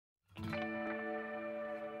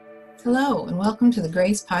Hello, and welcome to the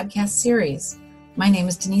GRACE podcast series. My name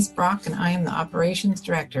is Denise Brock, and I am the Operations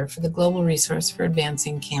Director for the Global Resource for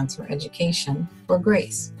Advancing Cancer Education, or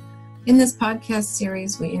GRACE. In this podcast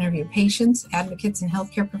series, we interview patients, advocates, and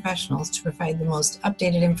healthcare professionals to provide the most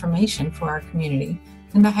updated information for our community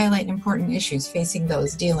and to highlight important issues facing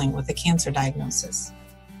those dealing with a cancer diagnosis.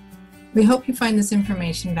 We hope you find this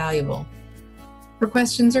information valuable. For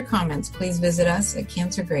questions or comments, please visit us at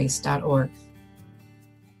cancergrace.org.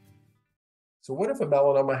 So what if a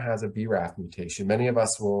melanoma has a BRAF mutation? Many of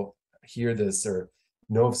us will hear this or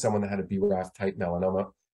know of someone that had a BRAF type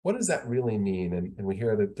melanoma. What does that really mean? And we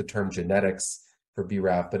hear the term genetics for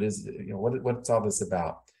BRAF, but what's all this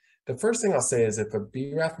about? The first thing I'll say is if a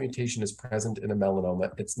BRAF mutation is present in a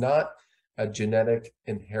melanoma, it's not a genetic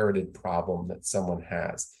inherited problem that someone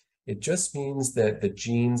has. It just means that the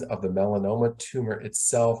genes of the melanoma tumor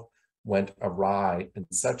itself went awry in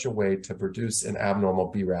such a way to produce an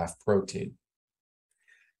abnormal BRAF protein.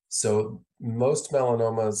 So most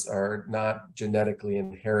melanomas are not genetically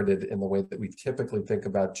inherited in the way that we typically think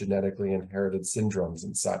about genetically inherited syndromes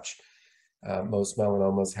and such. Most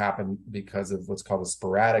melanomas happen because of what's called a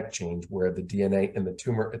sporadic change, where the DNA in the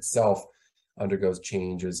tumor itself undergoes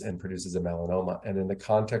changes and produces a melanoma. And in the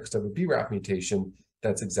context of a BRAF mutation,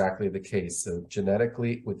 that's exactly the case. So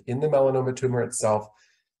genetically, within the melanoma tumor itself,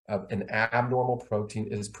 an abnormal protein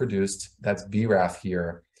is produced, that's BRAF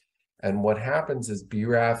here. And what happens is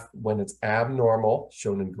BRAF, when it's abnormal,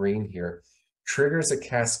 shown in green here, triggers a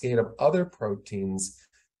cascade of other proteins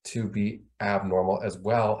to be abnormal as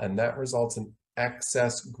well. And that results in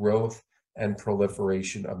excess growth and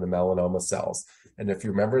proliferation of the melanoma cells. And if you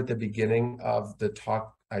remember at the beginning of the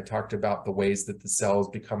talk, I talked about the ways that the cells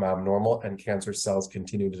become abnormal and cancer cells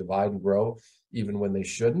continue to divide and grow even when they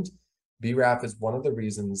shouldn't. BRAF is one of the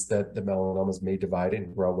reasons that the melanomas may divide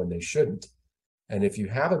and grow when they shouldn't. And if you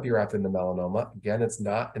have a BRAF in the melanoma, again, it's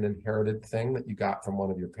not an inherited thing that you got from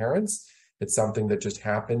one of your parents. It's something that just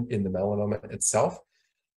happened in the melanoma itself.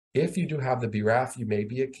 If you do have the BRAF, you may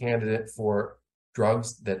be a candidate for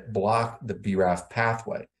drugs that block the BRAF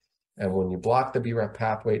pathway. And when you block the BRAF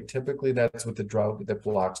pathway, typically that's with the drug that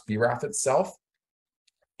blocks BRAF itself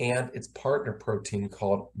and its partner protein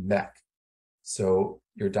called MEK. So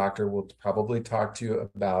your doctor will probably talk to you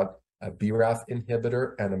about a BRAF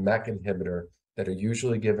inhibitor and a MEK inhibitor that are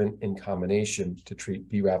usually given in combination to treat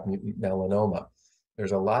BRAF mutant melanoma.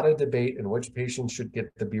 There's a lot of debate in which patients should get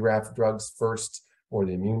the BRAF drugs first or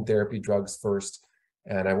the immune therapy drugs first.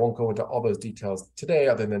 And I won't go into all those details today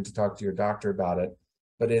other than to talk to your doctor about it.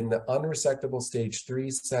 But in the unresectable stage 3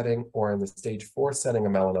 setting or in the stage 4 setting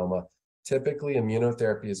of melanoma, typically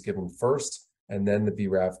immunotherapy is given first and then the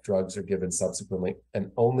BRAF drugs are given subsequently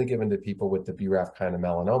and only given to people with the BRAF kind of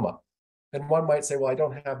melanoma. And one might say, well, I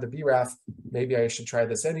don't have the BRAF, maybe I should try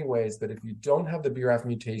this anyways. But if you don't have the BRAF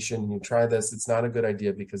mutation and you try this, it's not a good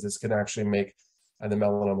idea because this can actually make the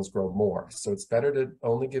melanomas grow more. So it's better to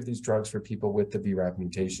only give these drugs for people with the BRAF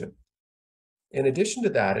mutation. In addition to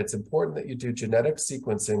that, it's important that you do genetic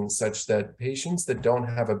sequencing such that patients that don't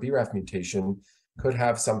have a BRAF mutation could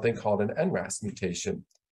have something called an NRAS mutation.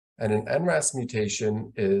 And an NRAS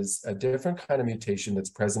mutation is a different kind of mutation that's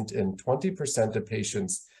present in 20% of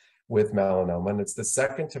patients with melanoma, and it's the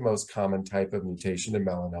second to most common type of mutation in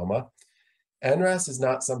melanoma. NRAS is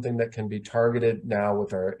not something that can be targeted now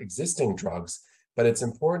with our existing drugs, but it's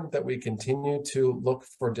important that we continue to look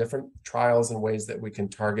for different trials and ways that we can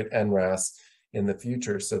target NRAS in the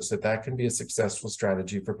future so that can be a successful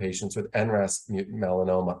strategy for patients with NRAS mutant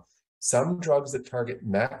melanoma. Some drugs that target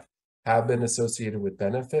MEK have been associated with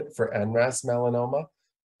benefit for NRAS melanoma,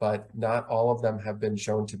 but not all of them have been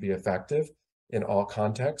shown to be effective in all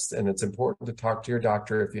contexts, and it's important to talk to your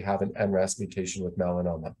doctor if you have an NRAS mutation with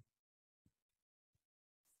melanoma.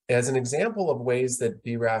 As an example of ways that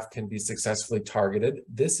BRAF can be successfully targeted,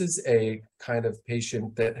 this is a kind of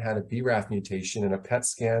patient that had a BRAF mutation in a PET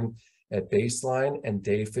scan at baseline and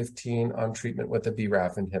day 15 on treatment with a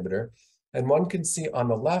BRAF inhibitor. And one can see on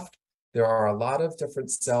the left, there are a lot of different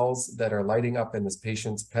cells that are lighting up in this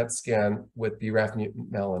patient's PET scan with BRAF mutant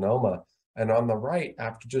melanoma. And on the right,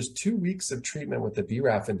 after just 2 weeks of treatment with the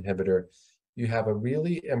BRAF inhibitor, you have a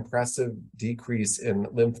really impressive decrease in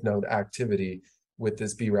lymph node activity with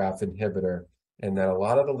this BRAF inhibitor, and that a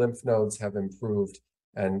lot of the lymph nodes have improved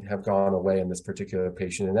and have gone away in this particular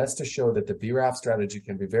patient. And that's to show that the BRAF strategy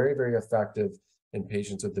can be very, very effective in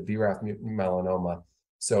patients with the BRAF mutant melanoma.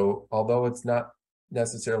 So although it's not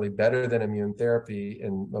necessarily better than immune therapy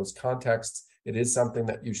in most contexts, it is something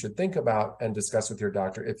that you should think about and discuss with your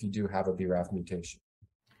doctor if you do have a BRAF mutation.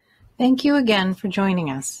 Thank you again for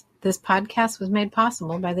joining us. This podcast was made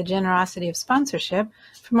possible by the generosity of sponsorship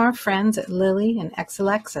from our friends at Lilly and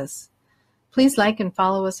Exelexis. Please like and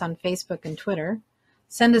follow us on Facebook and Twitter.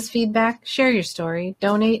 Send us feedback, share your story,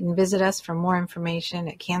 donate, and visit us for more information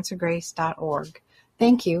at cancergrace.org.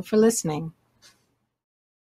 Thank you for listening.